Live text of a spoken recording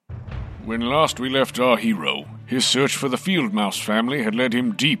When last we left our hero, his search for the field mouse family had led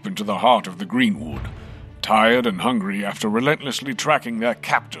him deep into the heart of the Greenwood. Tired and hungry after relentlessly tracking their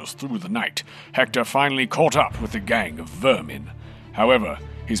captors through the night, Hector finally caught up with the gang of vermin. However,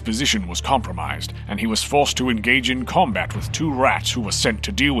 his position was compromised, and he was forced to engage in combat with 2 rats who were sent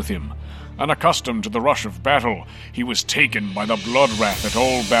to deal with him. Unaccustomed to the rush of battle, he was taken by the blood wrath that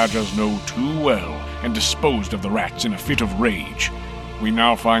all badgers know too well, and disposed of the rats in a fit of rage. We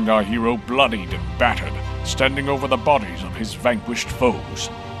now find our hero bloodied and battered, standing over the bodies of his vanquished foes.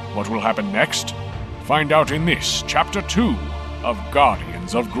 What will happen next? Find out in this, Chapter 2 of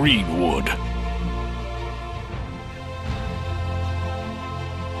Guardians of Greenwood.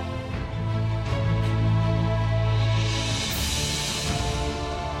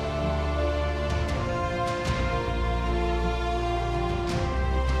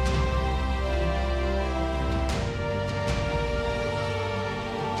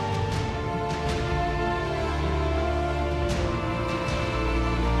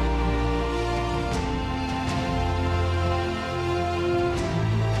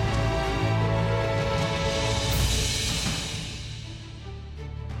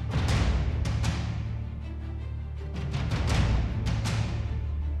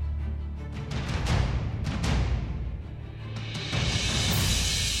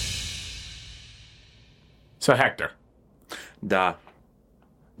 So, Hector. Da.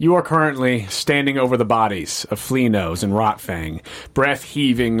 You are currently standing over the bodies of Flea-Nose and Rotfang, breath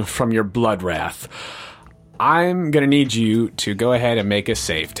heaving from your blood wrath. I'm going to need you to go ahead and make a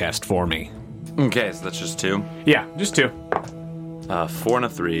save test for me. Okay, so that's just 2? Yeah, just 2. 4 and a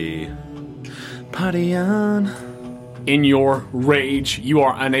 3. Party on. In your rage, you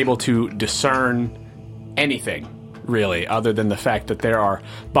are unable to discern anything, really, other than the fact that there are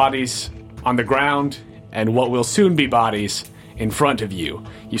bodies on the ground and what will soon be bodies in front of you.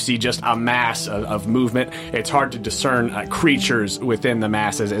 You see just a mass of movement. It's hard to discern creatures within the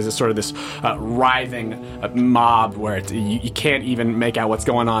masses as a sort of this writhing mob where you can't even make out what's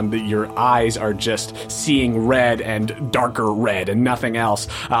going on. Your eyes are just seeing red and darker red and nothing else.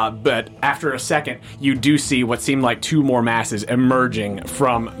 But after a second, you do see what seem like 2 more masses emerging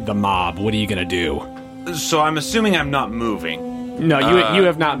from the mob. What are you going to do? So I'm assuming I'm not moving. No, you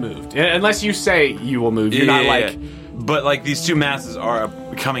have not moved. Unless you say you will move. You're not like... But, like, these 2 masses are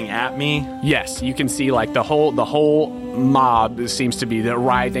coming at me? Yes, you can see, like, the whole mob seems to be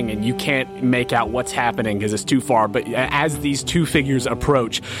writhing, and you can't make out what's happening because it's too far. But as these 2 figures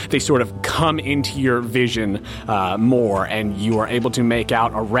approach, they sort of come into your vision more, and you are able to make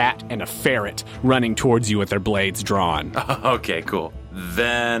out a rat and a ferret running towards you with their blades drawn. Okay, cool.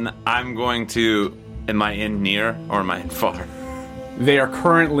 Then I'm going to... Am I in near, or am I in far? They are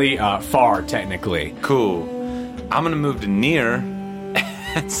currently far, technically. Cool. I'm going to move to near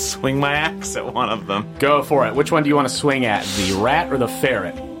and swing my axe at one of them. Go for it. Which one do you want to swing at, the rat or the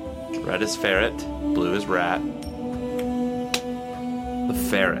ferret? Red is ferret, blue is rat. The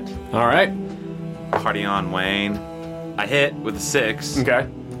ferret. All right. Party on, Wayne. I hit with a 6. Okay.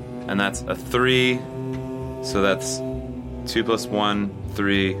 And that's a 3. So that's 2 plus 1,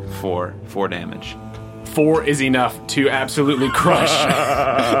 3, 4. 4 damage. 4 is enough to absolutely crush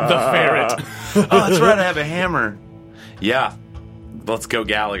the ferret. Oh, that's right, I have a hammer. Yeah, let's go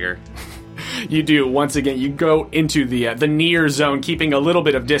Gallagher. You do. Once again, you go into the near zone, keeping a little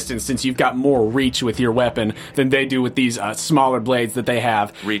bit of distance since you've got more reach with your weapon than they do with these smaller blades that they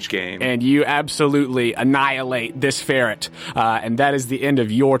have. Reach game. And you absolutely annihilate this ferret. And that is the end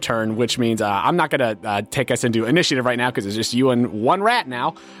of your turn, which means I'm not going to take us into initiative right now because it's just you and 1 rat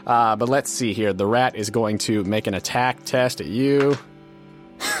now. But let's see here. The rat is going to make an attack test at you.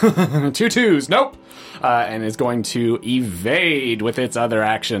 2 2s. Nope. And is going to evade with its other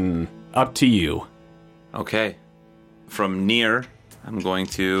action. Up to you. Okay. From near, I'm going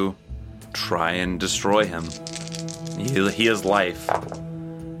to try and destroy him. He has life.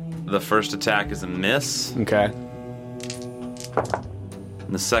 The first attack is a miss. Okay. And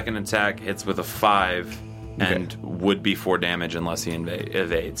the second attack hits with a 5 and would be 4 damage unless he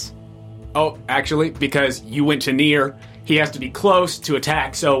evades. Oh, actually, because you went to near, he has to be close to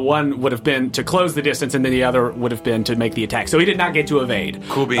attack, so one would have been to close the distance, and then the other would have been to make the attack. So he did not get to evade.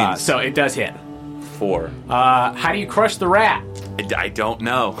 Cool beans. So it does hit. 4. How do you crush the rat? I don't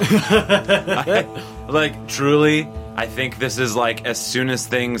know. Truly, I think this is like as soon as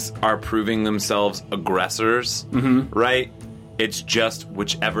things are proving themselves aggressors, right? It's just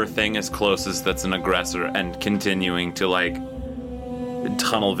whichever thing is closest that's an aggressor and continuing to,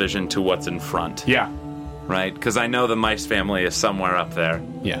 tunnel vision to what's in front. Yeah. Right? Because I know the mice family is somewhere up there.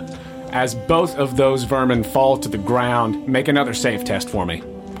 Yeah. As both of those vermin fall to the ground, make another save test for me.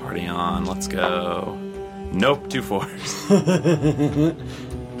 Party on, let's go. Nope, 2 4s.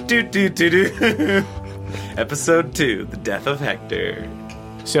 do. Episode 2, The Death of Hector.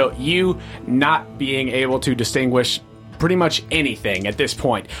 So you not being able to distinguish pretty much anything at this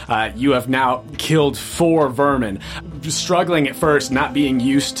point. You have now killed 4 vermin. Struggling at first, not being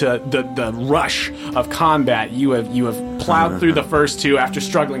used to the rush of combat, you have plowed through the first 2 after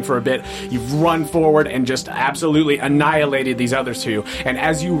struggling for a bit. You've run forward and just absolutely annihilated these other 2. And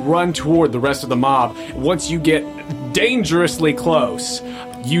as you run toward the rest of the mob, once you get dangerously close,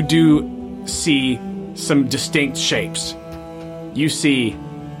 you do see some distinct shapes. You see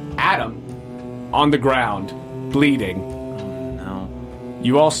Adam on the ground, bleeding. No.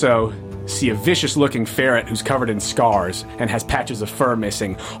 You also see a vicious-looking ferret who's covered in scars and has patches of fur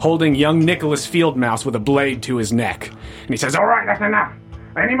missing, holding young Nicholas Fieldmouse with a blade to his neck. And he says, "All right, that's enough.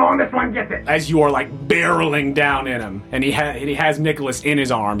 Any more on this one gets it." As you are, like, barreling down in him. And he has Nicholas in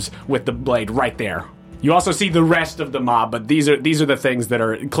his arms with the blade right there. You also see the rest of the mob, but these are the things that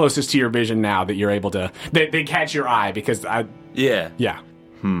are closest to your vision now that you're able to... They catch your eye because Yeah. Yeah.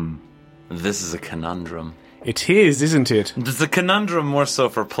 This is a conundrum. It is, isn't it? It's a conundrum more so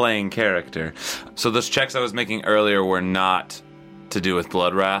for playing character. So those checks I was making earlier were not to do with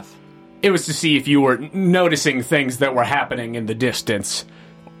Blood Wrath? It was to see if you were noticing things that were happening in the distance,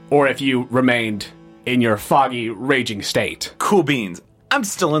 or if you remained in your foggy, raging state. Cool beans. I'm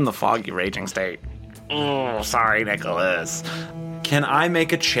still in the foggy, raging state. Oh, sorry, Nicholas. Can I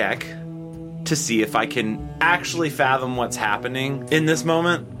make a check to see if I can actually fathom what's happening in this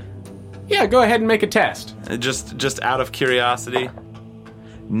moment? Yeah, go ahead and make a test. Just out of curiosity?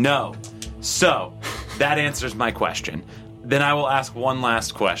 No. So, that answers my question. Then I will ask one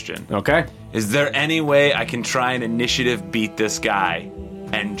last question. Okay. Is there any way I can try and initiative beat this guy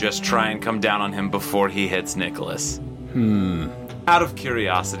and just try and come down on him before he hits Nicholas? Out of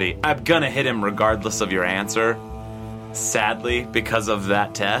curiosity, I'm gonna hit him regardless of your answer. Sadly, because of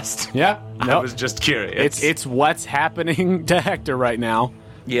that test. Yeah. I was just curious. It's what's happening to Hector right now.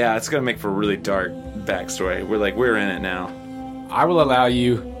 Yeah, it's gonna make for a really dark backstory. We're in it now. I will allow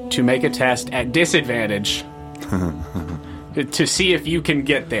you to make a test at disadvantage to see if you can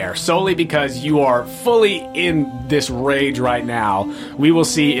get there, solely because you are fully in this rage right now. We will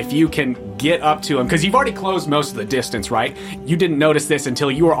see if you can get up to him, because you've already closed most of the distance, right? You didn't notice this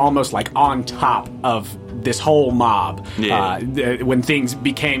until you were almost like on top of this whole mob, when things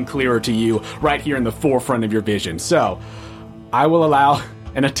became clearer to you right here in the forefront of your vision. So I will allow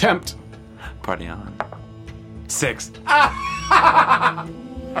an attempt. Party on. 6.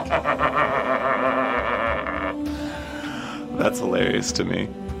 That's hilarious to me.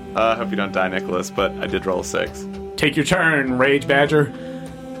 I hope you don't die, Nicholas, but I did roll a 6. Take your turn, Rage Badger.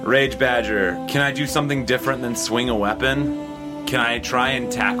 Rage Badger, can I do something different than swing a weapon? Can I try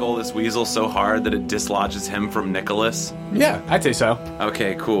and tackle this weasel so hard that it dislodges him from Nicholas? Yeah, I'd say so.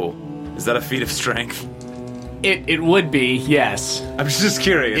 Okay, cool. Is that a feat of strength? It would be, yes. I'm just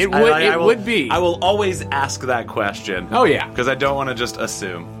curious. It would be. I will always ask that question. Oh, yeah. Because I don't want to just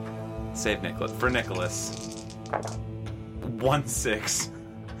assume. Save Nicholas. For Nicholas. 1-6.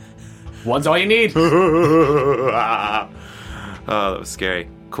 One's all you need. Oh, that was scary.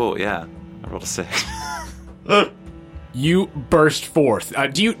 Cool, yeah. I rolled a 6. You burst forth.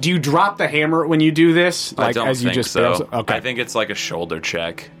 Do you drop the hammer when you do this? I don't think so. Okay. I think it's like a shoulder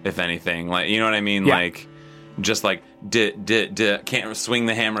check, if anything. Like, you know what I mean? Yeah. Like, just like, can't swing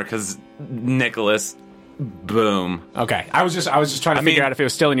the hammer because Nicholas, boom. Okay. I was just trying to figure out if it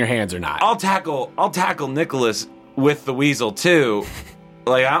was still in your hands or not. I'll tackle Nicholas with the weasel too.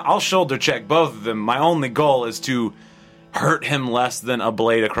 Like, I'll shoulder check both of them. My only goal is to hurt him less than a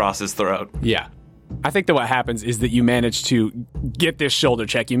blade across his throat. Yeah. I think that what happens is that you manage to get this shoulder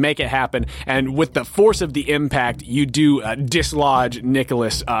check, you make it happen, and with the force of the impact, you do dislodge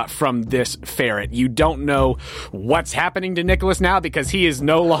Nicholas from this ferret. You don't know what's happening to Nicholas now because he is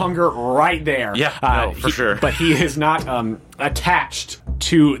no longer right there. Yeah, for sure. But he is not attached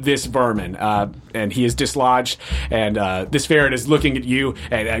to this vermin, and he is dislodged, and this ferret is looking at you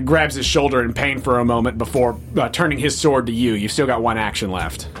and grabs his shoulder in pain for a moment before turning his sword to you. You've still got one action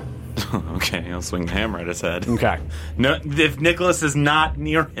left. Okay, I'll swing the hammer at his head. Okay. No, if Nicholas is not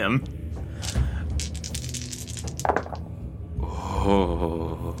near him.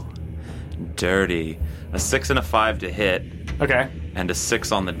 Oh, dirty. A 6 and a 5 to hit. Okay. And a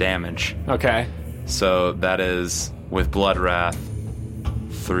 6 on the damage. Okay. So that is, with Blood Wrath,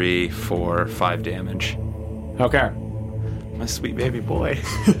 3, 4, 5 damage. Okay. My sweet baby boy.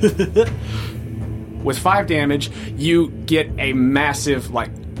 With 5 damage, you get a massive, like...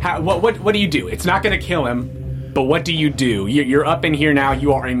 what do you do? It's not going to kill him, But what do? You're up in here now.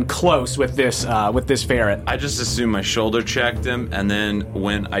 You are in close with this ferret. I just assumed my shoulder checked him, and then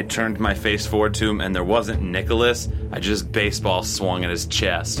when I turned my face forward to him and there wasn't Nicholas, I just baseball swung at his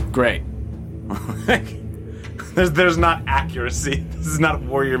chest. Great. There's not accuracy. This is not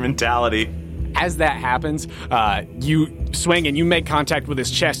warrior mentality. As that happens, you swing and you make contact with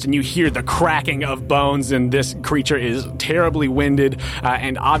his chest, and you hear the cracking of bones, and this creature is terribly winded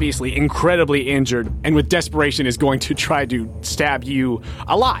and obviously incredibly injured, and with desperation is going to try to stab you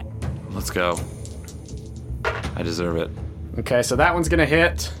a lot. Let's go. I deserve it. Okay, so that one's going to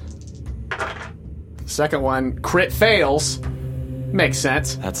hit. Second one, crit fails. Makes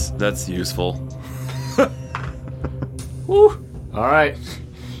sense. That's useful. Woo. All right.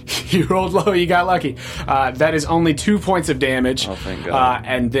 You rolled low, you got lucky. That is only 2 points of damage. Oh, thank God.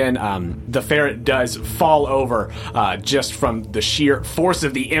 And then the ferret does fall over just from the sheer force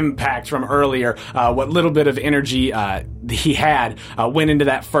of the impact from earlier. What little bit of energy he had went into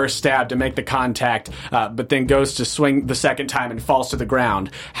that first stab to make the contact, but then goes to swing the second time and falls to the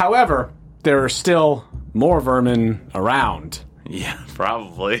ground. However, there are still more vermin around. Yeah,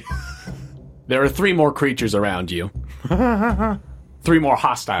 probably. There are 3 more creatures around you. 3 more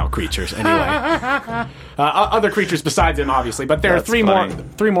hostile creatures, anyway. Other creatures besides him, obviously, but there are three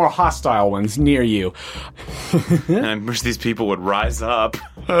more hostile ones near you. I wish these people would rise up.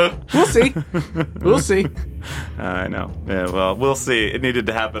 We'll see. We'll see. I know. Yeah, well, we'll see. It needed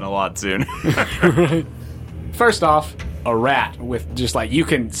to happen a lot soon. First off, a rat with just like, you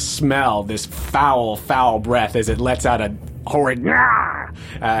can smell this foul, foul breath as it lets out a horrid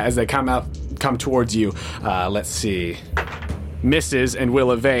as they come towards you. Let's see. Misses and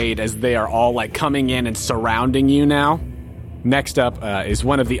will evade as they are all like coming in and surrounding you now. Next up is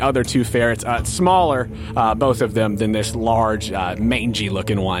one of the other 2 ferrets, smaller, both of them, than this large,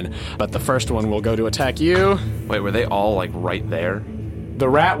 mangy-looking one. But the first one will go to attack you. Wait, were they all like right there? The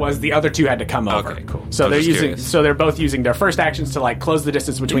rat was. The other 2 had to come over. Okay, cool. So they're both using their first actions to like close the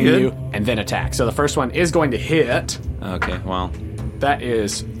distance between you and then attack. So the first one is going to hit. Okay, well, that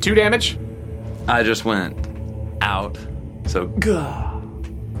is 2 damage. I just went out. So,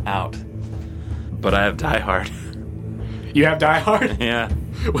 out. But I have Die Hard. You have Die Hard? Yeah.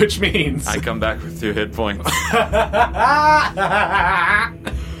 Which means? I come back with 2 hit points.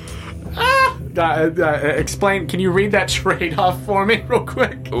 Explain, can you read that trait off for me real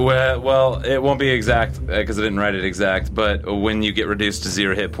quick? Well, it won't be exact, because I didn't write it exact, but when you get reduced to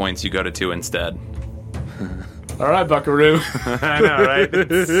 0 hit points, you go to 2 instead. All right, buckaroo. I know, right?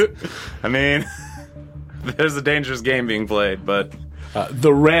 I mean... There's a dangerous game being played, but...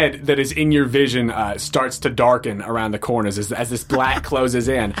 The red that is in your vision starts to darken around the corners as this black closes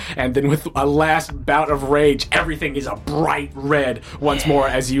in. And then with a last bout of rage, everything is a bright red once more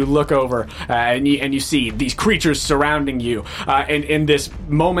as you look over and you see these creatures surrounding you. And in this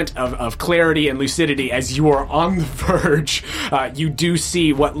moment of clarity and lucidity, as you are on the verge, you do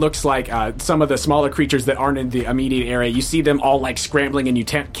see what looks like some of the smaller creatures that aren't in the immediate area. You see them all like scrambling, and you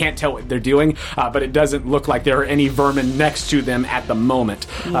can't tell what they're doing, but it doesn't look like there are any vermin next to them at the moment.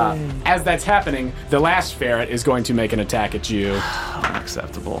 As that's happening, the last ferret is going to make an attack at you.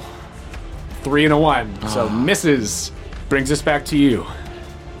 Unacceptable. 3 and a 1. So misses. Brings us back to you.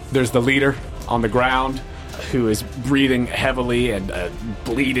 There's the leader on the ground who is breathing heavily and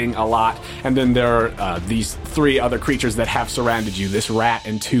bleeding a lot. And then there are these 3 other creatures that have surrounded you, this rat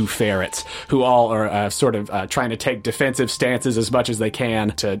and 2 ferrets, who all are sort of trying to take defensive stances as much as they can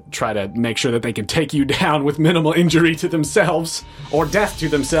to try to make sure that they can take you down with minimal injury to themselves, or death to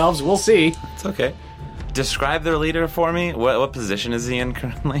themselves. We'll see. It's okay. Describe their leader for me. What position is he in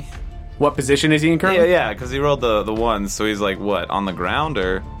currently? What position is he in currently? Yeah, because he rolled the 1, so he's like, what, on the ground,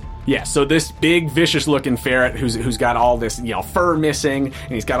 or... Yeah, so this big, vicious-looking ferret who's got all this, fur missing,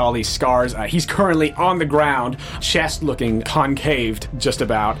 and he's got all these scars, he's currently on the ground, chest-looking concaved, just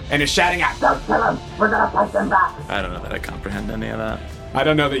about, and is shouting out, "Don't kill him! We're gonna punch him back!" I don't know that I comprehend any of that. I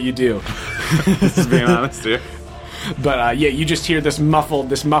don't know that you do. Just being honest here. But you just hear this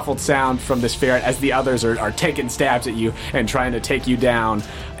muffled sound from this ferret as the others are taking stabs at you and trying to take you down,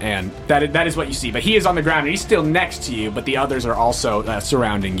 and that is what you see. But he is on the ground, and he's still next to you, but the others are also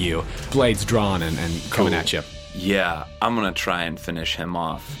surrounding you, blades drawn and coming at you. Yeah, I'm gonna try and finish him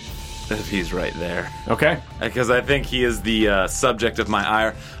off if he's right there. Okay. Because I think he is the subject of my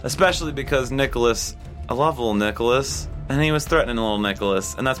ire, especially because Nicholas, I love little Nicholas, and he was threatening little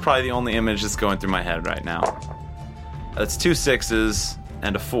Nicholas, and that's probably the only image that's going through my head right now. That's 2 6s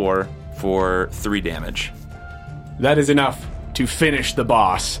and a 4 for 3 damage. That is enough to finish the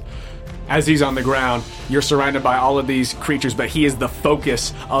boss. as he's on the ground, you're surrounded by all of these creatures, but he is the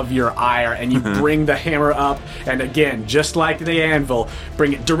focus of your ire, and you bring the hammer up, and again, just like the anvil,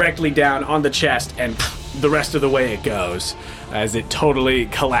 bring it directly down on the chest, and the rest of the way it goes, as it totally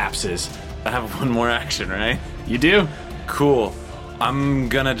collapses. I have one more action, right? You do? Cool. I'm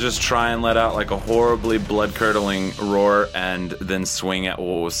gonna just try and let out like a horribly blood-curdling roar and then swing at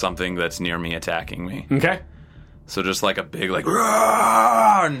what was something that's near me attacking me. Okay. So just like a big like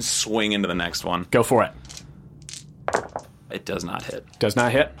roar and swing into the next one. Go for it. It does not hit. Does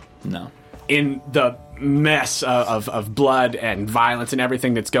not hit? No. In the mess of blood and violence and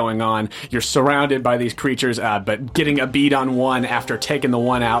everything that's going on, you're surrounded by these creatures, but getting a bead on one after taking the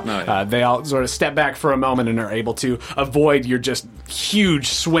one out, they all sort of step back for a moment and are able to avoid your just huge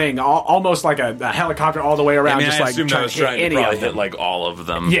swing, almost like a helicopter all the way around, just like trying to hit any of them. Hit like all of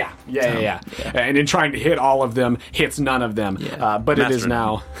them. Yeah. And in trying to hit all of them, hits none of them. Yeah. But it is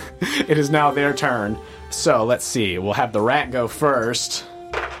now their turn. So let's see. We'll have the rat go first.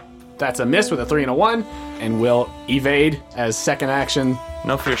 That's a miss with a 3 and a 1, and will evade as second action.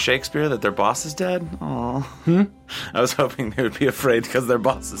 No fear, Shakespeare, that their boss is dead? Aw. I was hoping they would be afraid because their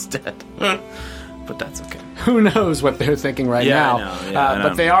boss is dead. But that's okay. Who knows what they're thinking right now. I know.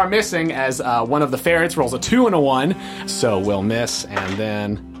 But they are missing as one of the ferrets rolls a 2 and a 1, so will miss, and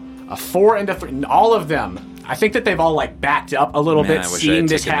then a 4 and a 3. All of them. I think that they've all like backed up a little bit, seeing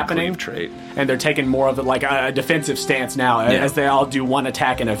this happening, and they're taking more of like a defensive stance now, as they all do one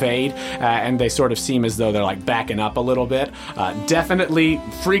attack and evade, and they sort of seem as though they're like backing up a little bit. Definitely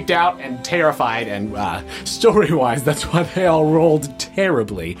freaked out and terrified, and story-wise, that's why they all rolled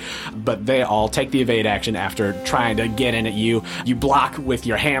terribly. But they all take the evade action after trying to get in at you. You block with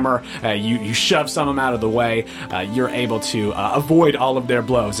your hammer. You shove some of them out of the way. You're able to avoid all of their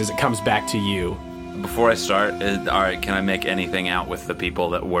blows as it comes back to you. Before I start, all right, can I make anything out with the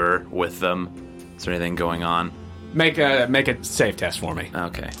people that were with them? Is there anything going on? Make a save test for me.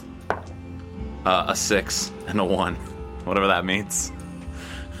 Okay. A 6 and a 1. Whatever that means.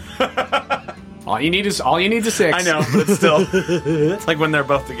 All you need is a 6. I know, but it's still... it's like when they're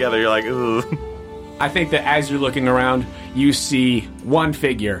both together, you're like, ooh. I think that as you're looking around, you see one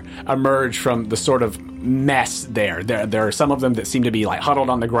figure emerge from the sort of mess there. There are some of them that seem to be like huddled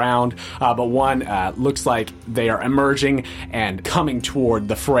on the ground, but one looks like they are emerging and coming toward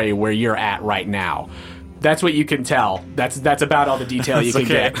the fray where you're at right now. That's what you can tell. That's about all the detail you can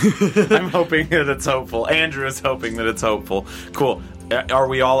get. I'm hoping that it's hopeful. Andrew is hoping that it's hopeful. Cool. Are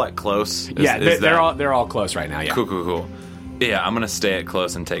we all at close? They're all close right now. Yeah. Cool. Yeah, I'm gonna stay at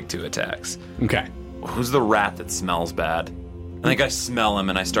close and take 2 attacks. Okay. Who's the rat that smells bad? I think I smell him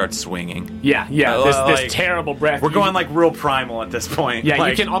and I start swinging. Yeah. This terrible breath. We're going like real primal at this point. Yeah,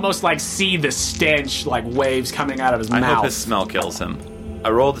 like, you can almost like see the stench like waves coming out of his mouth. I hope his smell kills him. I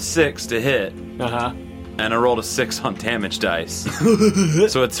rolled a 6 to hit. And I rolled a 6 on damage dice.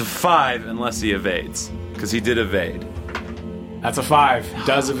 So it's a 5 unless he evades. Because he did evade. That's a 5.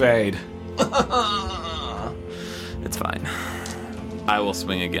 Does evade. It's fine. I will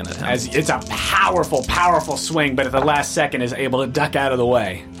swing again at him. As it's a powerful, powerful swing, but at the last second is able to duck out of the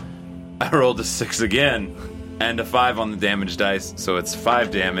way. I rolled a 6 again, and a 5 on the damage dice, so it's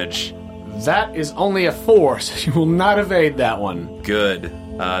 5 damage. That is only a 4, so you will not evade that one. Good.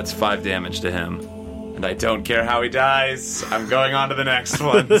 It's 5 damage to him. And I don't care how he dies. I'm going on to the next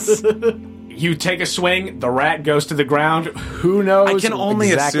ones. You take a swing, the rat goes to the ground. Who knows? I can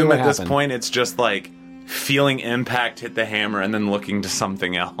only exactly assume at happened. this point it's just like feeling impact hit the hammer and then looking to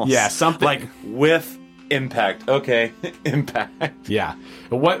something else. Yeah, something. Like with impact. Okay, impact. Yeah.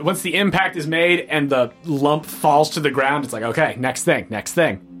 Once the impact is made and the lump falls to the ground, it's like, okay, next thing.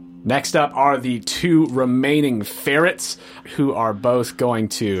 Next up are the 2 remaining ferrets who are both going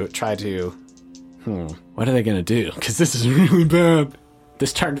to try to... what are they going to do? Because this is really bad.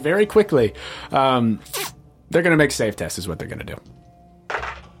 This turned very quickly. They're going to make save tests is what they're going to do.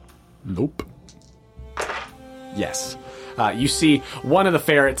 Nope. Yes. You see one of the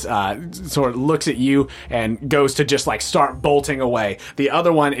ferrets sort of looks at you and goes to just like start bolting away. The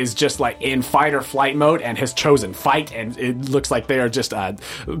other one is just like in fight or flight mode and has chosen fight, and it looks like they are just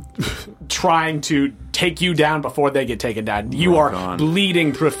trying to take you down before they get taken down. You are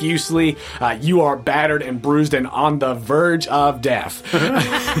bleeding profusely. You are battered and bruised and on the verge of death.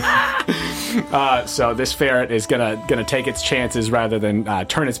 So this ferret is gonna take its chances rather than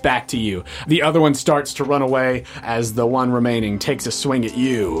turn its back to you. The other one starts to run away as the one remaining takes a swing at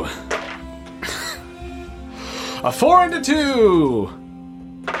you. A 4 and a 2.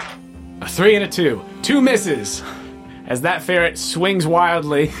 A 3 and a 2. 2 misses. As that ferret swings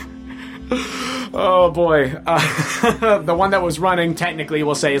wildly. Oh boy. The one that was running, technically,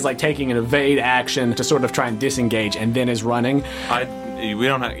 we'll say, is like taking an evade action to sort of try and disengage, and then is running. You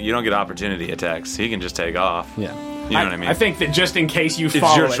don't get opportunity attacks. He can just take off. Yeah. You know what I mean? I think that just in case you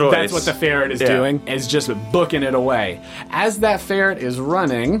follow your it, choice. that's what the ferret is doing, is just booking it away. As that ferret is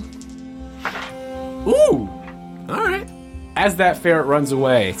running... Ooh! Alright. As that ferret runs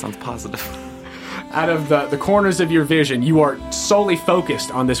away... Sounds positive. Out of the corners of your vision, you are solely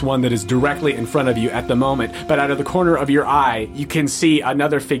focused on this one that is directly in front of you at the moment. But out of the corner of your eye, you can see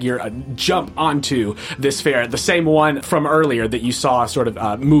another figure jump onto this ferret, the same one from earlier that you saw sort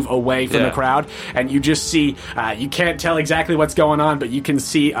of move away from the crowd. And you just see, you can't tell exactly what's going on, but you can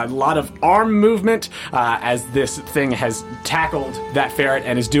see a lot of arm movement as this thing has tackled that ferret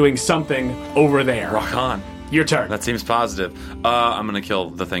and is doing something over there. Rock on. Your turn. That seems positive. I'm gonna kill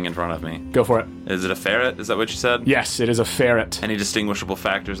the thing in front of me. Go for it. Is it a ferret? Is that what you said? Yes, it is a ferret. Any distinguishable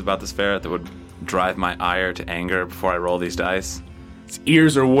factors about this ferret that would drive my ire to anger before I roll these dice? Its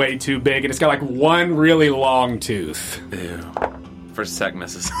ears are way too big, and it's got like one really long tooth. Ew. First attack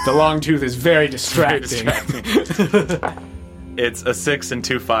misses. The long tooth is very distracting. It's a 6 and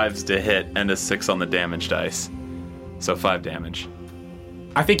 2 5s to hit, and a 6 on the damage dice. So 5 damage.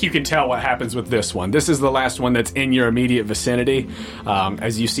 I think you can tell what happens with this one. This is the last one that's in your immediate vicinity.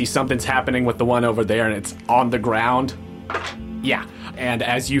 As you see, something's happening with the one over there, and it's on the ground. Yeah. And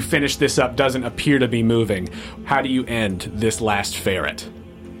as you finish this up, doesn't appear to be moving. How do you end this last ferret?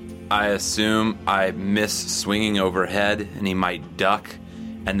 I assume I miss swinging overhead, and he might duck.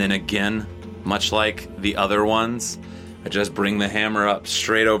 And then again, much like the other ones, I just bring the hammer up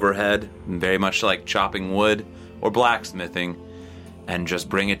straight overhead, very much like chopping wood or blacksmithing, and just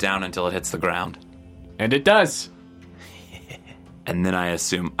bring it down until it hits the ground. And it does. And then I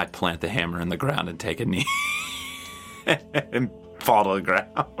assume I plant the hammer in the ground and take a knee. And fall to the ground.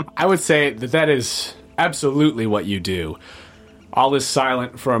 I would say that is absolutely what you do. All is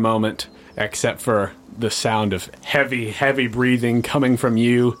silent for a moment, except for the sound of heavy, heavy breathing coming from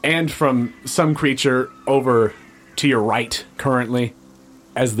you and from some creature over to your right currently.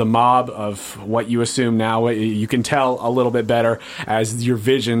 As the mob of what you assume now, you can tell a little bit better as your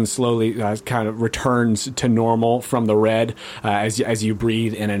vision slowly kind of returns to normal from the red. As you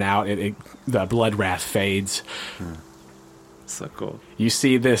breathe in and out, the blood wrath fades. So cool. You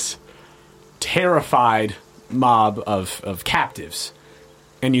see this terrified mob of captives,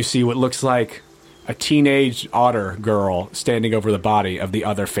 and you see what looks like a teenage otter girl standing over the body of the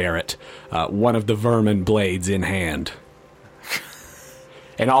other ferret, one of the vermin blades in hand.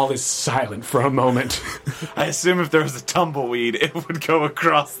 And all is silent for a moment. I assume if there was a tumbleweed, it would go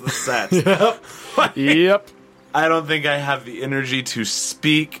across the set. Yep. I don't think I have the energy to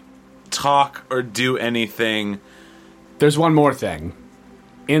speak, talk, or do anything. There's one more thing.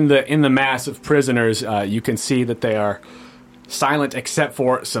 In the mass of prisoners, you can see that they are silent except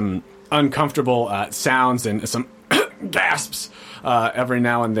for some uncomfortable sounds and some gasps every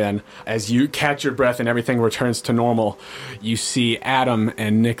now and then. As you catch your breath and everything returns to normal, you see Adam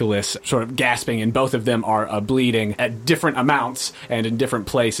and Nicholas sort of gasping, and both of them are bleeding at different amounts and in different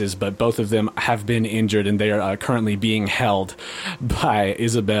places, but both of them have been injured, and they are currently being held by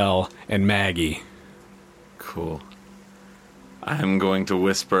Isabel and Maggie. Cool. I'm going to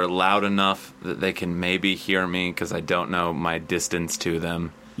whisper loud enough that they can maybe hear me, because I don't know my distance to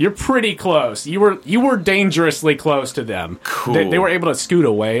them. You're pretty close. You were dangerously close to them. Cool. They were able to scoot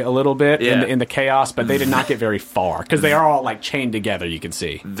away a little bit in the chaos, but they did not get very far because they are all like chained together. You can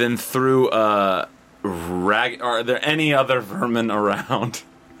see. Then through are there any other vermin around?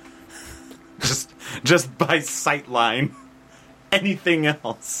 just by sight line. Anything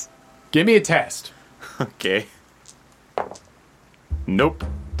else? Give me a test. Okay. Nope.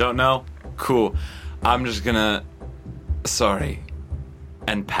 Don't know. Cool. I'm just gonna. Sorry.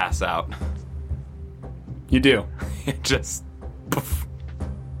 And pass out. You do. Just. Poof.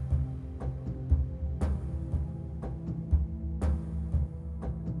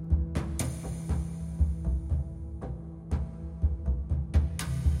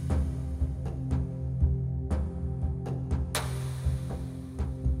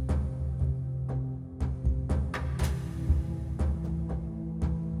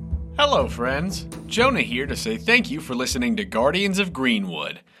 Hello, friends. Jonah here to say thank you for listening to Guardians of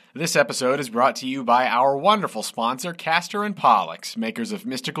Greenwood. This episode is brought to you by our wonderful sponsor, Castor & Pollux, makers of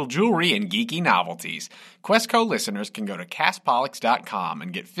mystical jewelry and geeky novelties. Questco listeners can go to castpollux.com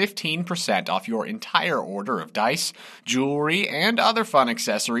and get 15% off your entire order of dice, jewelry, and other fun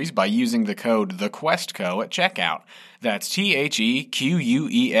accessories by using the code TheQuestCo at checkout. That's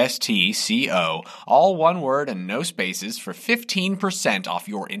TheQuestCo, all one word and no spaces, for 15% off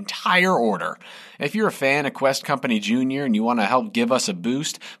your entire order. If you're a fan of Quest Company Jr. and you want to help give us a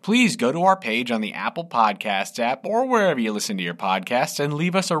boost, please go to our page on the Apple Podcasts app or wherever you listen to your podcasts and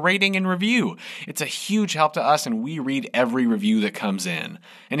leave us a rating and review. It's a huge help to us, and we read every review that comes in.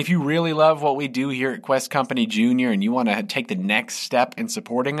 And if you really love what we do here at Quest Company Jr. and you want to take the next step in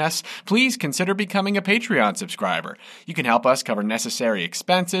supporting us, please consider becoming a Patreon subscriber. You can help us cover necessary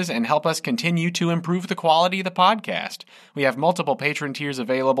expenses and help us continue to improve the quality of the podcast. We have multiple patron tiers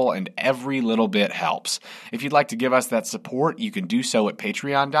available, and every little bit helps. If you'd like to give us that support, you can do so at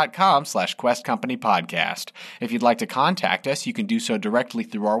patreon.com/questcompanypodcast. If you'd like to contact us, you can do so directly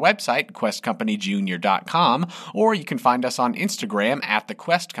through our website, questcompanyjr.com, or you can find us on Instagram at The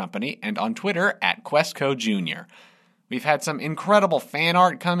Quest Company and on Twitter at QuestCoJr. We've had some incredible fan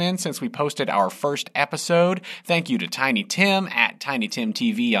art come in since we posted our first episode. Thank you to Tiny Tim at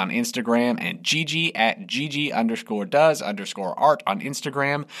TinyTimTV on Instagram and Gigi at Gigi_does_art on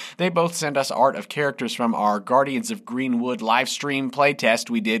Instagram. They both send us art of characters from our Guardians of Greenwood live stream playtest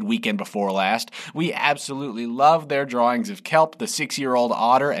we did weekend before last. We absolutely love their drawings of Kelp, the 6-year-old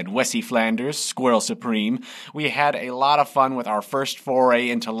otter, and Wessie Flanders, Squirrel Supreme. We had a lot of fun with our first foray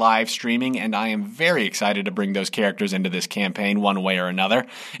into live streaming, and I am very excited to bring those characters into this campaign one way or another.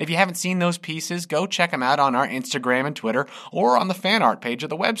 If you haven't seen those pieces, go check them out on our Instagram and Twitter or on the fan art page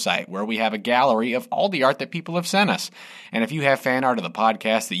of the website, where we have a gallery of all the art that people have sent us. And if you have fan art of the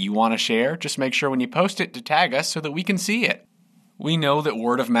podcast that you want to share, just make sure when you post it to tag us so that we can see it. We know that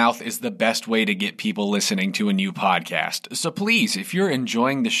word of mouth is the best way to get people listening to a new podcast. So please, if you're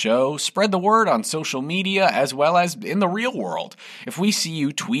enjoying the show, spread the word on social media as well as in the real world. If we see you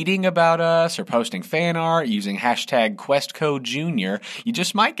tweeting about us or posting fan art using hashtag QuestCoJr, you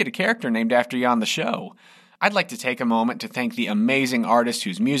just might get a character named after you on the show. I'd like to take a moment to thank the amazing artist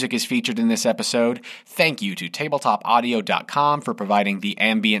whose music is featured in this episode. Thank you to tabletopaudio.com for providing the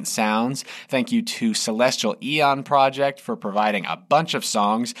ambient sounds. Thank you to Celestial Eon Project for providing a bunch of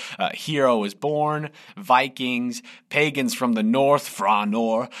songs. Hero is Born, Vikings, Pagans from the North, Fra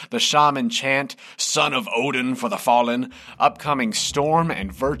Nor, The Shaman Chant, Son of Odin for the Fallen, Upcoming Storm,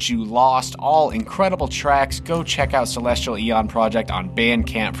 and Virtue Lost. All incredible tracks. Go check out Celestial Eon Project on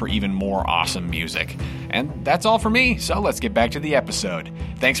Bandcamp for even more awesome music. And that's all for me, so let's get back to the episode.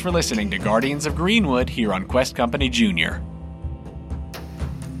 Thanks for listening to Guardians of Greenwood here on Quest Company Jr.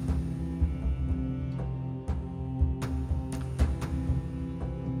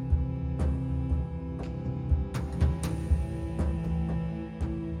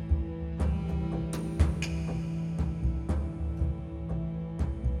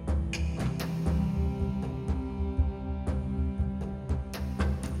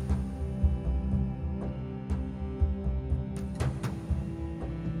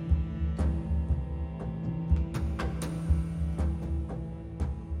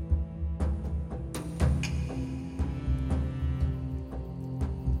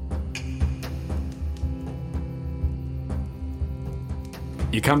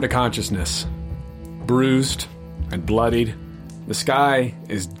 You come to consciousness, bruised and bloodied. The sky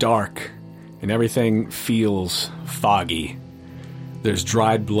is dark, and everything feels foggy. There's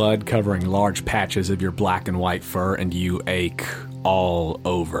dried blood covering large patches of your black and white fur, and you ache all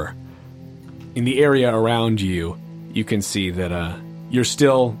over. In the area around you, you can see that you're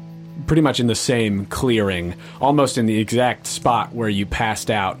still pretty much in the same clearing, almost in the exact spot where you passed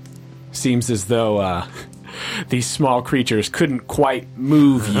out. Seems as though these small creatures couldn't quite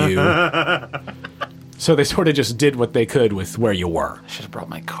move you. So they sort of just did what they could with where you were. I should have brought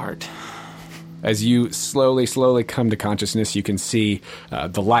my cart. As you slowly come to consciousness, you can see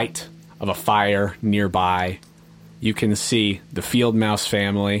the light of a fire nearby. You can see the field mouse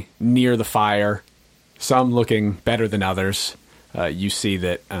family near the fire, some looking better than others. You see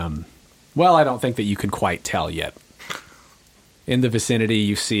that, I don't think that you can quite tell yet. In the vicinity,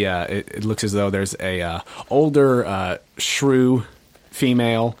 you see it looks as though there's a older shrew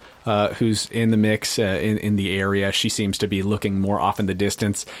female who's in the mix in the area. She seems to be looking more off in the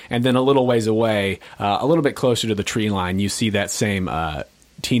distance. And then a little ways away, a little bit closer to the tree line, you see that same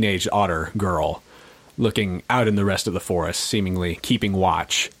teenage otter girl looking out in the rest of the forest, seemingly keeping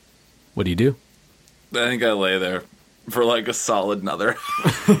watch. What do? I think I lay there for like a solid another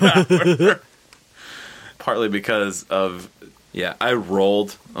hour. Partly because of... Yeah, I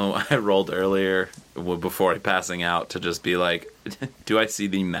rolled earlier before passing out to just be like, do I see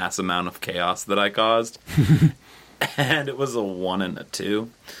the mass amount of chaos that I caused? And it was a 1 and a 2.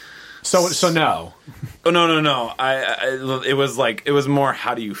 So no. Oh, no. It was more,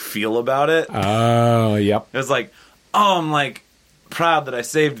 how do you feel about it? Oh, yep. It was like, oh, I'm like proud that I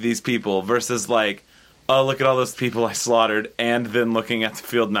saved these people versus like, oh, look at all those people I slaughtered, and then looking at the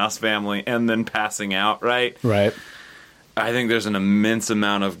field mouse family and then passing out, right? Right. I think there's an immense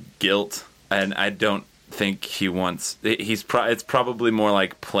amount of guilt, and I don't think he wants... It's probably more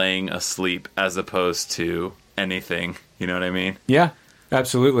like playing asleep as opposed to anything, you know what I mean? Yeah,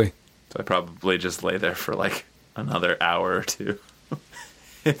 absolutely. So I probably just lay there for like another hour or two.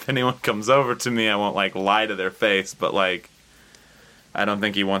 If anyone comes over to me, I won't like lie to their face, but like, I don't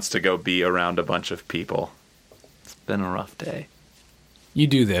think he wants to go be around a bunch of people. It's been a rough day. You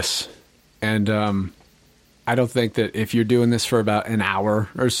do this, and I don't think that if you're doing this for about an hour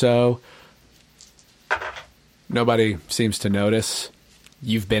or so, nobody seems to notice.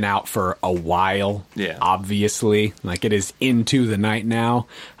 You've been out for a while, Yeah. obviously. Like, it is into the night now,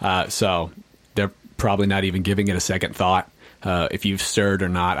 so they're probably not even giving it a second thought. If you've stirred or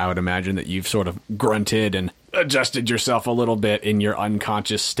not, I would imagine that you've sort of grunted and adjusted yourself a little bit in your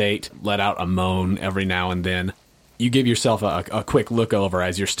unconscious state, let out a moan every now and then. You give yourself a quick look over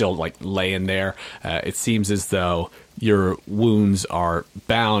as you're still like laying there. It seems as though your wounds are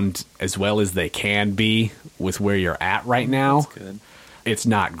bound as well as they can be with where you're at right now. That's good. It's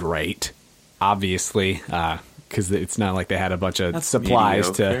not great, obviously, because it's not like they had a bunch of supplies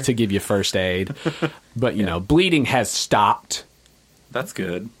mediocre. to give you first aid. But, you know, bleeding has stopped. That's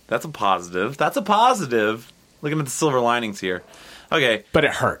good. That's a positive. That's a positive. Looking at the silver linings here. Okay. But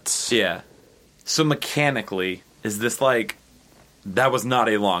it hurts. Yeah. So mechanically, is this like... That was not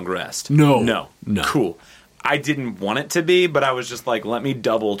a long rest. No. No. No. Cool. I didn't want it to be, but I was just like, let me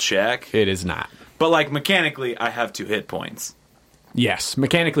double check. It is not. But like, mechanically, I have 2 hit points. Yes.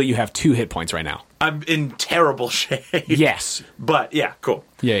 Mechanically, you have 2 hit points right now. I'm in terrible shape. Yes. But, yeah, cool.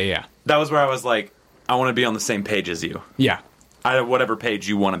 Yeah. That was where I was like, I want to be on the same page as you. Yeah. Whatever page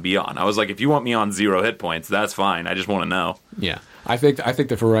you want to be on. I was like, if you want me on 0 hit points, that's fine. I just want to know. Yeah. I think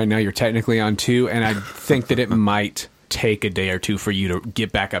that for right now, you're technically on 2, and I think that it might take a day or 2 for you to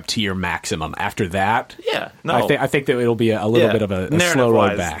get back up to your maximum. After that, Yeah, no. I think that it'll be a little bit of a slow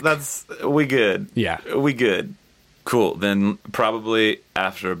road back. We good. Yeah. We good. Cool. Then probably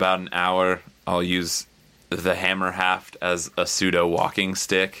after about an hour, I'll use the hammer haft as a pseudo walking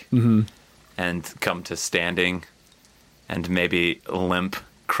stick and come to standing and maybe limp,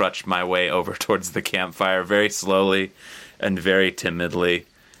 crutch my way over towards the campfire very slowly and very timidly,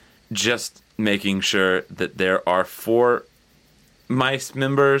 just making sure that there are 4 mice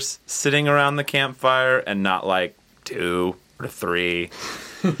members sitting around the campfire and not like 2 or 3.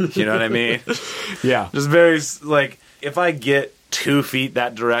 You know what I mean? Yeah. Just very, like, if I get 2 feet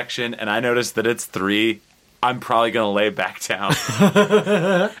that direction and I notice that it's 3, I'm probably going to lay back down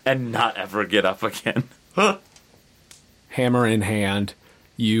and not ever get up again. Hammer in hand,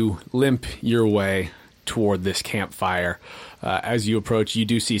 you limp your way toward this campfire. As you approach, you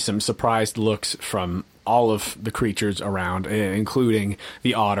do see some surprised looks from all of the creatures around, including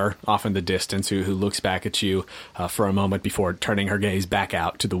the otter off in the distance, who looks back at you for a moment before turning her gaze back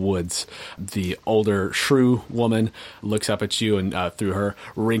out to the woods. The older shrew woman looks up at you, and through her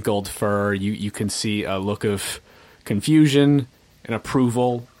wrinkled fur, you can see a look of confusion and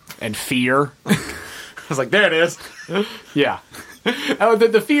approval and fear. I was like, there it is. Yeah. Oh,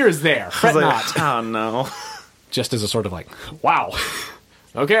 the fear is there. Fret not. Oh, no. Just as a sort of like, wow,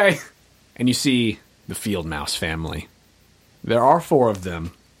 okay. And you see the field mouse family. There are 4 of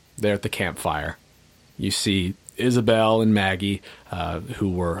them there at the campfire. You see Isabel and Maggie, who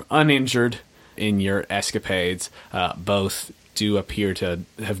were uninjured in your escapades. Both do appear to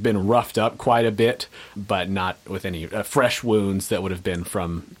have been roughed up quite a bit, but not with any fresh wounds that would have been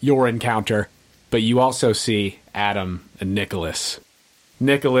from your encounter. But you also see Adam and Nicholas.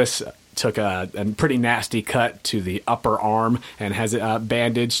 Nicholas took a pretty nasty cut to the upper arm and has it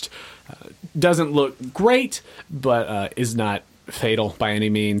bandaged. Doesn't look great, but is not fatal by any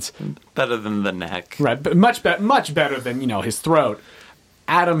means. Better than the neck. Right, but much better than, his throat.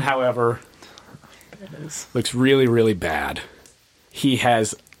 Adam, however, looks really, really bad. He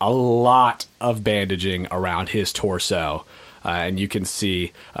has a lot of bandaging around his torso. And you can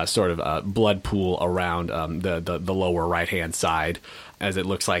see a sort of a blood pool around the lower right-hand side, as it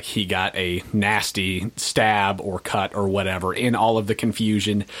looks like he got a nasty stab or cut or whatever in all of the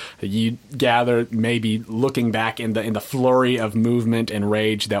confusion. You gather, maybe looking back in the flurry of movement and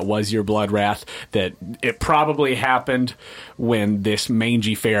rage that was your blood wrath, that it probably happened when this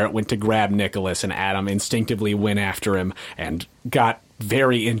mangy ferret went to grab Nicholas, and Adam instinctively went after him and got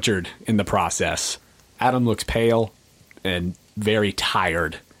very injured in the process. Adam looks pale and very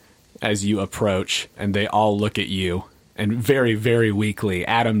tired as you approach, and they all look at you, and very, very weakly,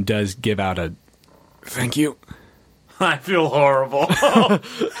 Adam does give out a thank you. I feel horrible.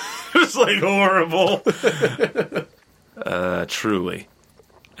 It's like horrible. Truly.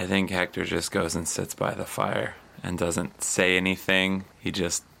 I think Hector just goes and sits by the fire and doesn't say anything. He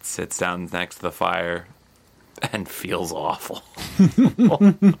just sits down next to the fire and feels awful.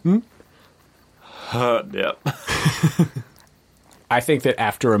 Yep. I think that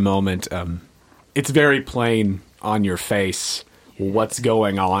after a moment, it's very plain on your face what's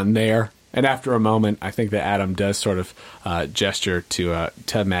going on there. And after a moment, I think that Adam does sort of gesture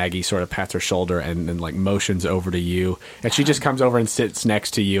to Maggie, sort of pats her shoulder and like motions over to you. And she just comes over and sits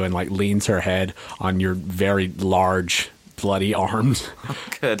next to you and like leans her head on your very large, bloody arms.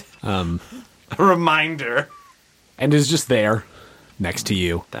 Good. A reminder. And is just there next to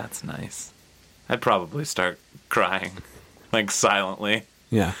you. That's nice. I'd probably start crying, like silently.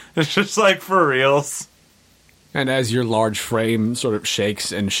 Yeah. It's just like for reals. And as your large frame sort of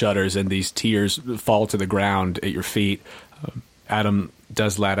shakes and shudders and these tears fall to the ground at your feet, Adam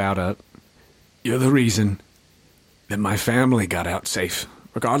does let out a, "You're the reason that my family got out safe,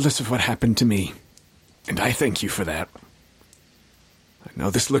 regardless of what happened to me. And I thank you for that. I know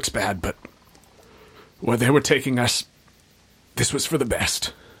this looks bad, but where they were taking us, this was for the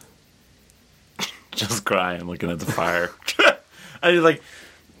best." Just crying, looking at the fire. I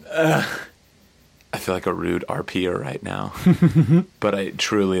feel like a rude RPer right now. But I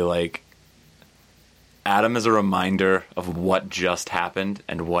truly like... Adam is a reminder of what just happened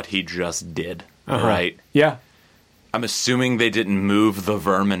and what he just did, right? Yeah. I'm assuming they didn't move the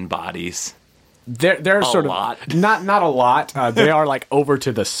vermin bodies. They're sort lot. of... Not a lot. They are like over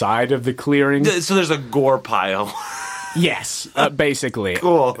to the side of the clearing. So there's a gore pile. Yes, basically.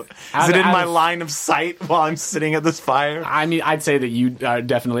 Cool. Is it in my of- line of sight while I'm sitting at this fire? I mean, I'd say that you are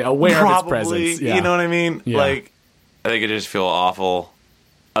definitely aware of its presence. Yeah. You know what I mean? Yeah. Like, I think I just feel awful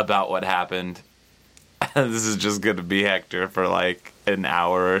about what happened. This is just going to be Hector for like an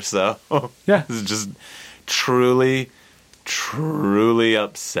hour or so. Yeah. This is just truly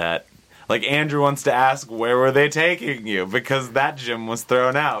upset. Like, Andrew wants to ask, where were they taking you? Because that gym was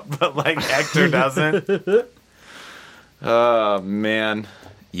thrown out. But, like, Hector doesn't. Oh, man.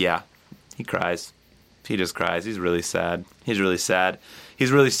 Yeah. He cries. He just cries. He's really sad. He's really sad.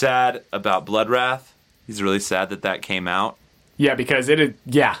 He's really sad about Bloodwrath. He's really sad that came out. Yeah, because it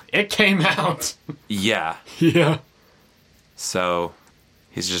came out. Yeah. Yeah. So,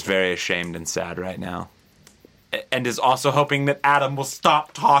 he's just very ashamed and sad right now. And is also hoping that Adam will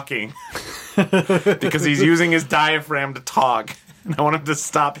stop talking. Because he's using his diaphragm to talk. And I want him to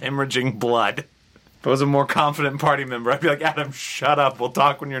stop hemorrhaging blood. If I was a more confident party member, I'd be like, Adam, shut up. We'll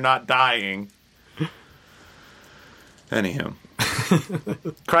talk when you're not dying. Anywho.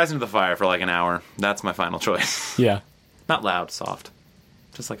 Cries into the fire for like an hour. That's my final choice. Yeah. Not loud, soft.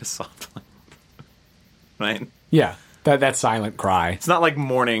 Just like a soft one. Right? Yeah. That silent cry. It's not like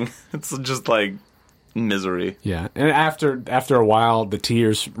mourning. It's just like misery. Yeah. And after a while, the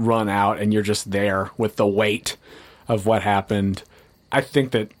tears run out and you're just there with the weight of what happened. I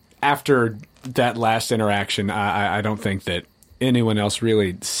think that after that last interaction, I don't think that anyone else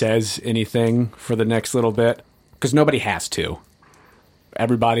really says anything for the next little bit, because nobody has to.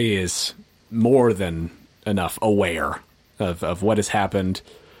 Everybody is more than enough aware of what has happened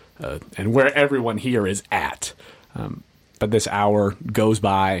and where everyone here is at. But this hour goes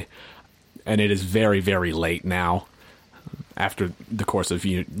by, and it is very, very late now. After the course of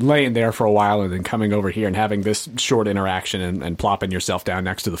you laying there for a while and then coming over here and having this short interaction and plopping yourself down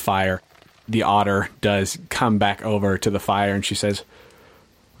next to the fire, the otter does come back over to the fire and she says,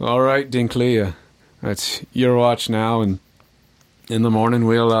 "All right, Dinkley, it's your watch now, and in the morning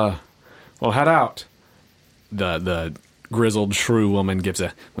we'll head out." The grizzled shrew woman gives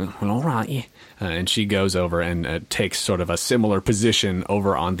a, well, all right, yeah. And she goes over and takes sort of a similar position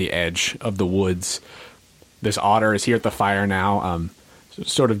over on the edge of the woods. This otter is here at the fire now,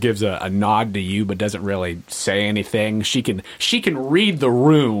 sort of gives a nod to you, but doesn't really say anything. She can read the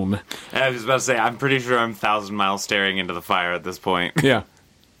room. I was about to say, I'm pretty sure I'm 1,000 miles staring into the fire at this point. Yeah.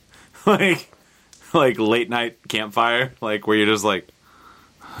 like late night campfire, like where you're just like...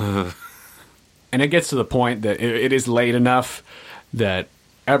 And it gets to the point that it is late enough that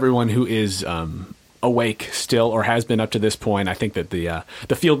everyone who is awake still, or has been up to this point, I think that the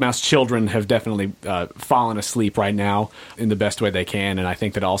field mouse children have definitely fallen asleep right now in the best way they can, and I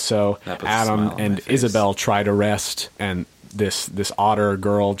think that also Adam and Isabel try to rest, and this otter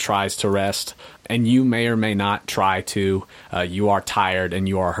girl tries to rest, and you may or may not try to. You are tired and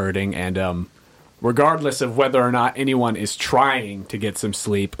you are hurting, and regardless of whether or not anyone is trying to get some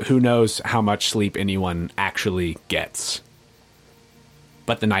sleep, who knows how much sleep anyone actually gets.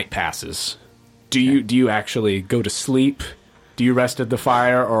 But the night passes. Do you actually go to sleep? Do you rest at the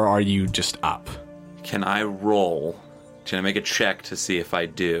fire, or are you just up? Can I roll? Can I make a check to see if I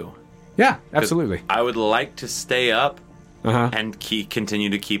do? Yeah, absolutely. I would like to stay up Uh-huh. and continue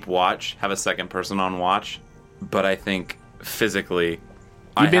to keep watch, have a second person on watch, but I think physically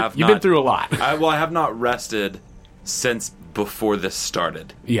You've been through a lot. I have not rested since before this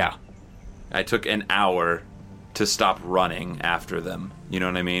started. Yeah. I took an hour to stop running after them. You know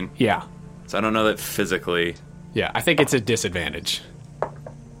what I mean? Yeah. So I don't know that physically. Yeah, I think it's a disadvantage.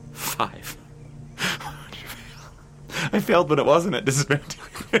 5. I failed, but it wasn't at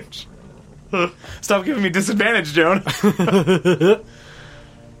disadvantage. Stop giving me disadvantage, Joan.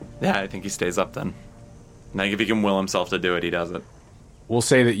 Yeah, I think he stays up then. And I think if he can will himself to do it, he does it. We'll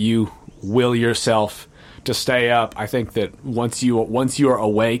say that you will yourself to stay up. I think that once you are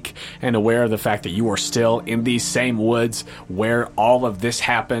awake and aware of the fact that you are still in these same woods where all of this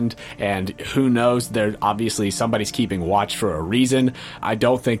happened, and who knows, there obviously somebody's keeping watch for a reason. I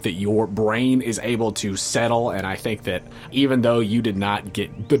don't think that your brain is able to settle, and I think that even though you did not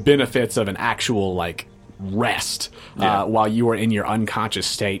get the benefits of an actual rest while you were in your unconscious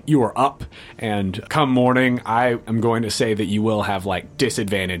state, you are up, and come morning I am going to say that you will have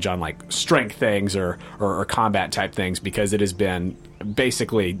disadvantage on strength things or combat type things, because it has been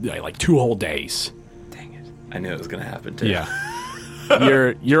basically 2 whole days. Dang it. I knew it was going to happen too. Yeah.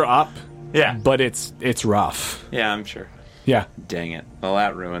 you're up, Yeah. but it's rough. Yeah, I'm sure. Yeah. Dang it. Well,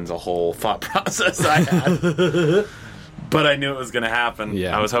 that ruins a whole thought process I had. But I knew it was going to happen.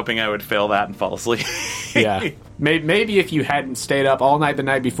 Yeah. I was hoping I would fail that and fall asleep. Yeah. Maybe if you hadn't stayed up all night the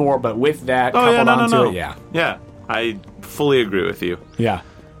night before, but with that coupled onto it, yeah. Yeah, I fully agree with you. Yeah.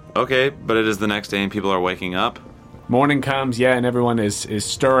 Okay, but it is the next day and people are waking up. Morning comes, yeah, and everyone is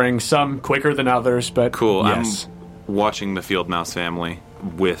stirring, some quicker than others, but Cool. yes. I'm watching the Field Mouse family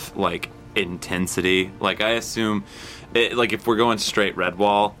with, intensity. I assume, if we're going straight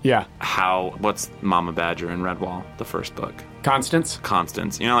Redwall, Yeah. what's Mama Badger in Redwall, the first book? Constance?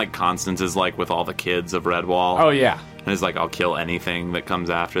 Constance. You know, Constance is, with all the kids of Redwall. Oh, yeah. And is I'll kill anything that comes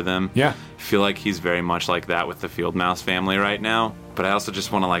after them. Yeah. I feel like he's very much like that with the Field Mouse family right now. But I also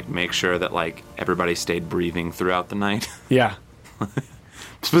just want to, make sure that, everybody stayed breathing throughout the night. Yeah.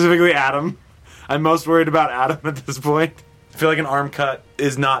 Specifically Adam. I'm most worried about Adam at this point. I feel like an arm cut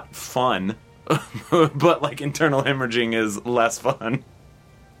is not fun. But, internal hemorrhaging is less fun.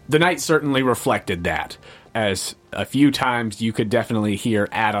 The night certainly reflected that, as a few times you could definitely hear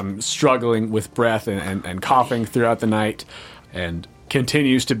Adam struggling with breath and coughing throughout the night, and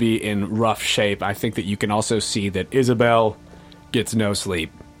continues to be in rough shape. I think that you can also see that Isabel gets no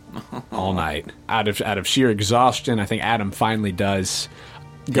sleep all night. Out of sheer exhaustion, I think Adam finally does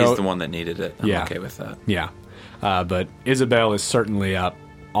go. He's the one that needed it. I'm okay with that. Yeah. But Isabel is certainly up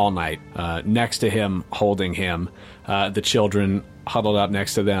all night, next to him, holding him. The children huddled up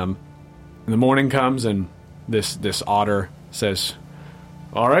next to them. And the morning comes, and this otter says,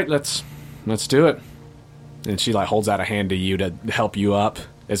 "All right, let's do it." And she holds out a hand to you to help you up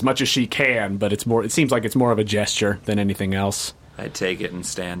as much as she can, but it seems like it's more of a gesture than anything else. I take it and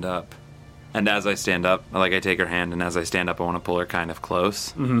stand up. And as I stand up, I take her hand, and as I stand up, I want to pull her kind of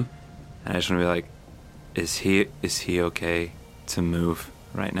close. Mm-hmm. And I just want to be like, is he okay to move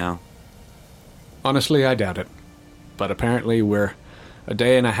right now? Honestly, I doubt it. But apparently we're a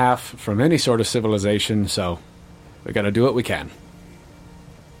day and a half from any sort of civilization, so we gotta do what we can.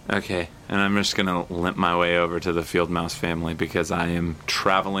 Okay, and I'm just going to limp my way over to the Field Mouse family because I am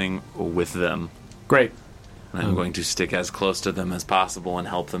traveling with them. Great. And I'm going to stick as close to them as possible and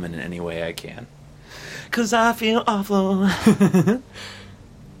help them in any way I can. Because I feel awful.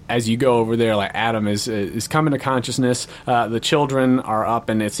 As you go over there, Adam is coming to consciousness. The children are up,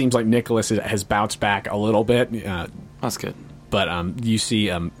 and it seems like Nicholas has bounced back a little bit. That's good. But you see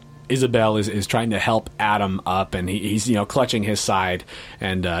Isabel is trying to help Adam up, and he's clutching his side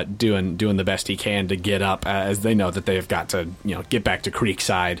and doing the best he can to get up, as they know that they've got to get back to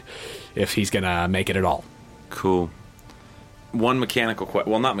Creekside if he's gonna make it at all. Cool. One mechanical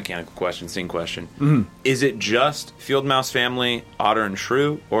not mechanical question, scene question. Mm-hmm. Is it just Field Mouse family, Otter and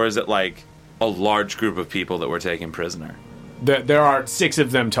Shrew, or is it a large group of people that we're taking prisoner? There are 6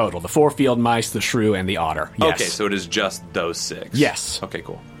 of them total: the 4 field mice, the shrew, and the otter. Yes. Okay, so it is just those 6. Yes. Okay,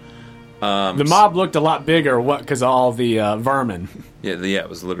 cool. The mob looked a lot bigger, because of all the vermin. Yeah, it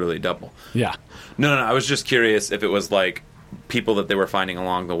was literally double. Yeah. No, I was just curious if it was people that they were finding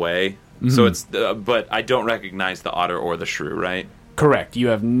along the way. Mm-hmm. So it's, but I don't recognize the otter or the shrew, right? Correct. You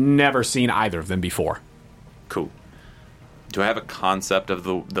have never seen either of them before. Cool. Do I have a concept of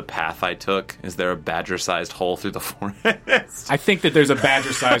the path I took? Is there a badger-sized hole through the forest? I think that there's a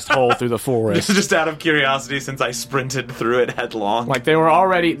badger-sized hole through the forest. Just out of curiosity, since I sprinted through it headlong. Like, there were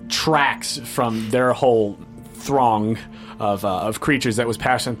already tracks from their whole throng of creatures that was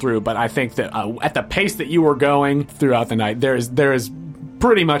passing through, but I think that at the pace that you were going throughout the night, there is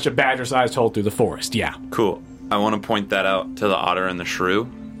pretty much a badger-sized hole through the forest, yeah. Cool. I want to point that out to the otter and the shrew,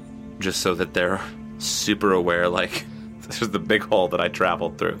 just so that they're super aware, like, this is the big hole that I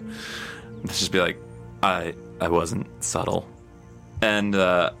traveled through. Let's just be like, I wasn't subtle. And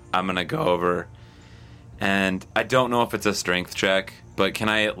I'm going to go over, and I don't know if it's a strength check, but can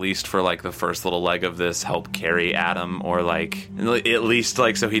I at least, for, like, the first little leg of this, help carry Adam, or, like, at least,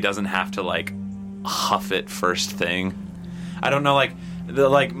 like, so he doesn't have to, like, huff it first thing? I don't know, like...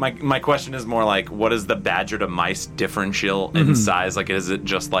 my question is more like, what is the badger to mice differential in size? Like, is it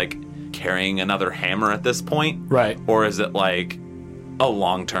just like carrying another hammer at this point? Right. Or is it like a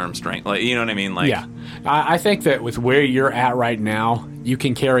long-term strength? Like, you know what I mean? Like, yeah. I think that with where you're at right now, you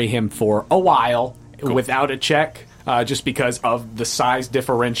can carry him for a while without a check, just because of the size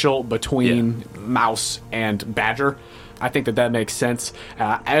differential between mouse and badger. I think that makes sense.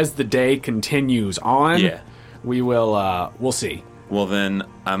 As the day continues on, we'll see. Well, then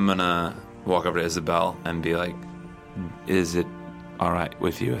I'm going to walk over to Isabel and be like, is it all right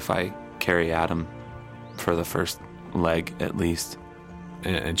with you if I carry Adam for the first leg at least?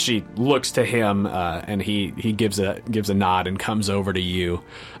 And she looks to him, and he gives a nod and comes over to you.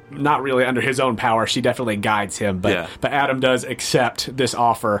 Not really under his own power. She definitely guides him, but Adam does accept this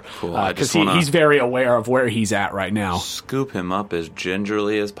offer because he's very aware of where he's at right now. Scoop him up as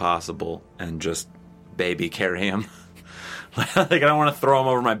gingerly as possible and just baby carry him. Like, I don't want to throw him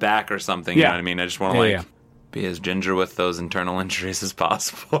over my back or something, you know what I mean? I just want to, be as ginger with those internal injuries as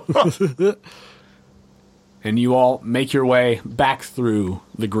possible. And you all make your way back through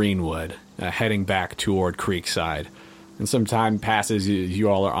the Greenwood, heading back toward Creekside. And some time passes, you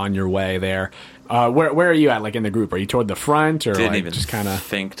all are on your way there. Where are you at, like, in the group? Are you toward the front, or Didn't like, even just kind of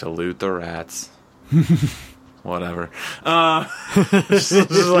think to loot the rats? Whatever.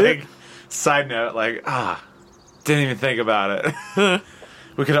 Just like, side note, like, didn't even think about it.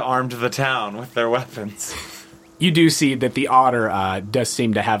 We could have armed the town with their weapons. You do see that the otter does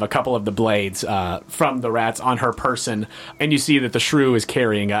seem to have a couple of the blades from the rats on her person, and you see that the shrew is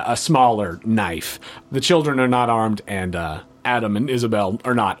carrying a smaller knife. The children are not armed, and Adam and Isabel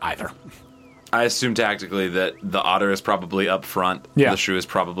are not either. I assume tactically that the otter is probably up front, the shrew is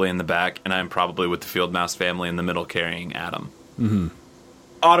probably in the back, and I'm probably with the field mouse family in the middle carrying Adam. Mm-hmm.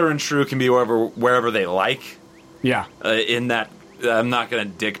 Otter and shrew can be wherever they like. Yeah. In that, I'm not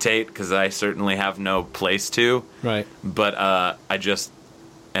going to dictate, because I certainly have no place to. Right. But I just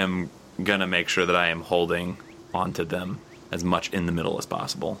am going to make sure that I am holding onto them as much in the middle as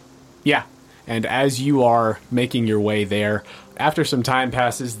possible. Yeah. And as you are making your way there, after some time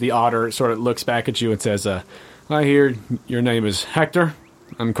passes, the otter sort of looks back at you and says, I hear your name is Hector.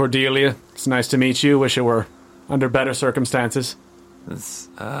 I'm Cordelia. It's nice to meet you. Wish it were under better circumstances.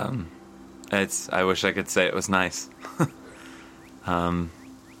 I wish I could say it was nice.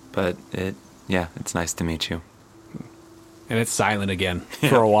 But it's nice to meet you. And it's silent again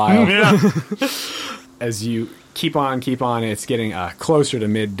for a while. As you keep on, it's getting closer to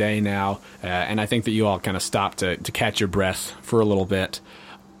midday now, and I think that you all kind of stop to catch your breath for a little bit.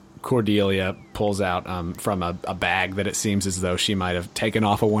 Cordelia pulls out from a bag that it seems as though she might have taken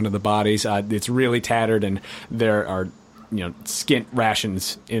off of one of the bodies. It's really tattered, and there are skint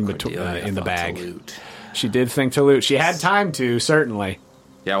rations in the bag. She did think to loot. She had time to, certainly.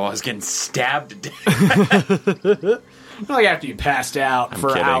 Yeah, well, I was getting stabbed to death. Like after you passed out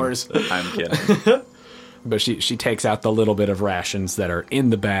for hours. I'm kidding. But she takes out the little bit of rations that are in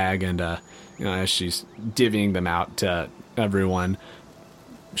the bag, and as she's divvying them out to everyone,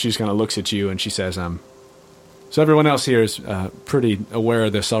 she just kind of looks at you and she says, so everyone else here is pretty aware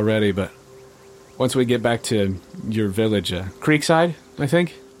of this already, but once we get back to your village, Creekside, I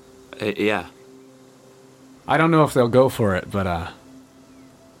think? Yeah. I don't know if they'll go for it, but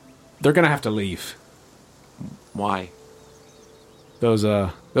they're going to have to leave. Why? Those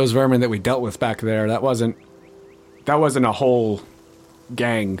vermin that we dealt with back there, that wasn't a whole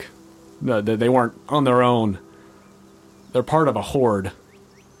gang. They weren't on their own. They're part of a horde.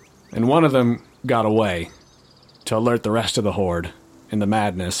 And one of them got away to alert the rest of the horde in the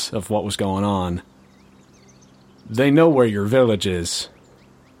madness of what was going on. They know where your village is.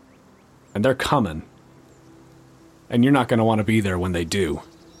 And they're coming. And you're not going to want to be there when they do.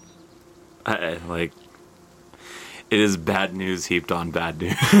 It is bad news heaped on bad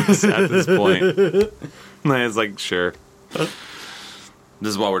news at this point. It's like, sure. This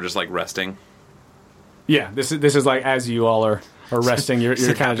is while we're just like resting. Yeah, this is like as you all are resting, you're Does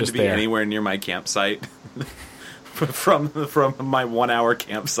it kind of happen just to be there. anywhere near my campsite from my 1 hour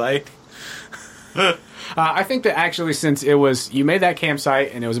campsite. I think that actually, since you made that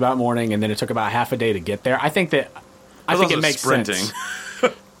campsite and it was about morning, and then it took about half a day to get there. I think it makes sense.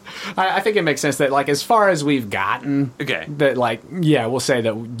 I think it makes sense that, like, as far as we've gotten, Okay. that, like, yeah, we'll say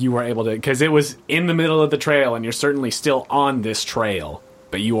that you were able to, because it was in the middle of the trail, and you're certainly still on this trail,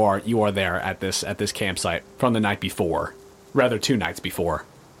 but you are there at this campsite from the night before, rather 2 nights before.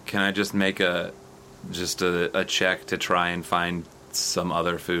 Can I just make a check to try and find some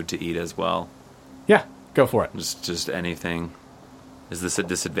other food to eat as well? Yeah, go for it. Just anything. Is this a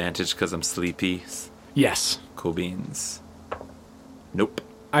disadvantage because I'm sleepy? Yes. Cool beans. Nope.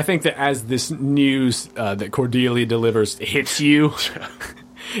 I think that as this news that Cordelia delivers hits you,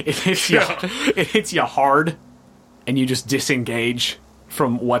 it hits you hard, and you just disengage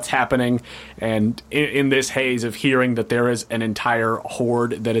from what's happening. And in this haze of hearing that there is an entire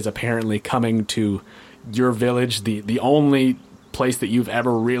horde that is apparently coming to your village, the only place that you've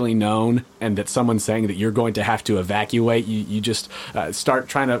ever really known, and that someone's saying that you're going to have to evacuate, you just start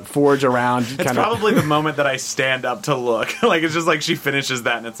trying to forage around. It's probably the moment that I stand up to look. Like, it's just like she finishes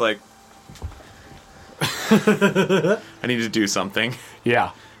that and it's like, I need to do something.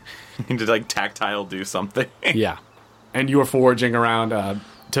 Yeah. I need to, like, tactile do something. Yeah. And you were foraging around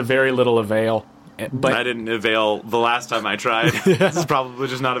to very little avail. But I didn't avail the last time I tried. This is probably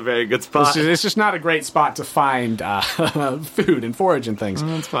just not a very good spot. it's just not a great spot to find food and forage and things.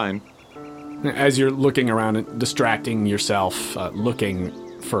 That's fine. As you're looking around and distracting yourself,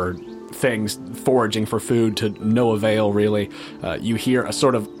 looking for things, foraging for food to no avail, really, you hear a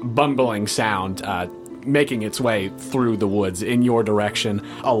sort of bumbling sound making its way through the woods in your direction,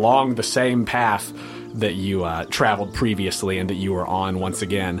 along the same path that you traveled previously and that you were on once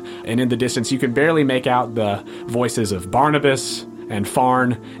again. And in the distance, you can barely make out the voices of Barnabas and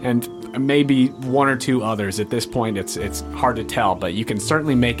Farn and maybe 1 or 2 others. At this point, it's hard to tell, but you can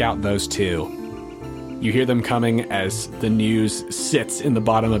certainly make out those 2. You hear them coming as the news sits in the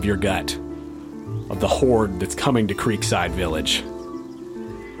bottom of your gut of the horde that's coming to Creekside Village.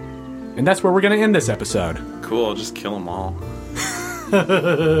 And that's where we're going to end this episode. Cool, just kill them all.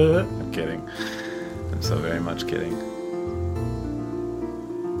 I'm kidding. I'm so very much kidding.